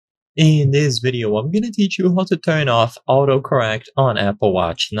In this video, I'm going to teach you how to turn off autocorrect on Apple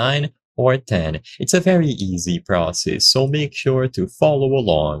Watch 9 or 10. It's a very easy process, so make sure to follow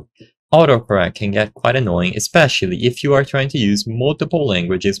along. Autocorrect can get quite annoying, especially if you are trying to use multiple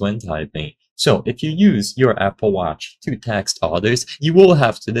languages when typing. So if you use your Apple Watch to text others, you will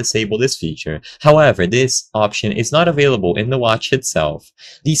have to disable this feature. However, this option is not available in the watch itself.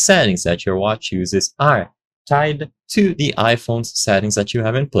 The settings that your watch uses are tied to the iPhone's settings that you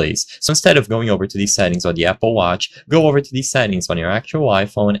have in place. So instead of going over to the settings on the Apple Watch, go over to the settings on your actual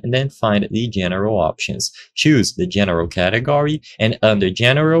iPhone and then find the general options. Choose the general category, and under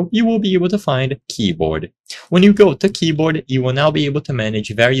general, you will be able to find keyboard. When you go to keyboard, you will now be able to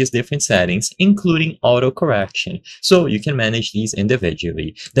manage various different settings, including auto correction, so you can manage these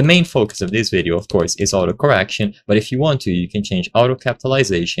individually. The main focus of this video, of course, is auto correction, but if you want to, you can change auto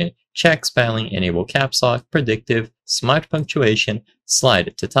capitalization, check spelling, enable caps lock, predictive, smart punctuation,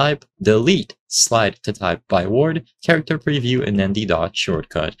 slide to type, delete, slide to type by word, character preview, and then the dot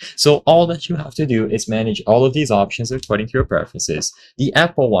shortcut. So all that you have to do is manage all of these options according to your preferences. The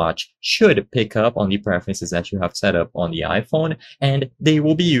Apple Watch should pick up on the preferences that you have set up on the iPhone, and they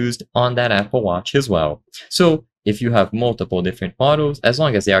will be used on that Apple Watch as well. So if you have multiple different models, as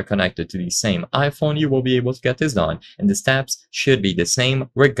long as they are connected to the same iPhone, you will be able to get this done. And the steps should be the same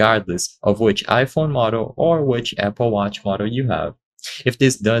regardless of which iPhone model or which Apple Watch model you have. If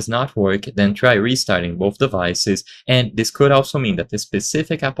this does not work, then try restarting both devices, and this could also mean that the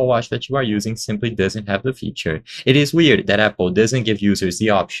specific Apple Watch that you are using simply doesn't have the feature. It is weird that Apple doesn't give users the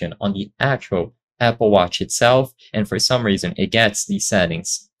option on the actual Apple Watch itself, and for some reason it gets these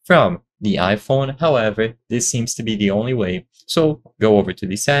settings from the iPhone. However, this seems to be the only way, so go over to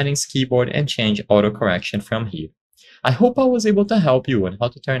the settings keyboard and change auto correction from here. I hope I was able to help you on how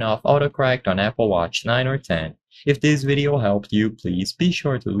to turn off autocorrect on Apple Watch 9 or 10. If this video helped you, please be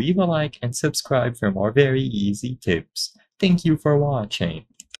sure to leave a like and subscribe for more very easy tips. Thank you for watching.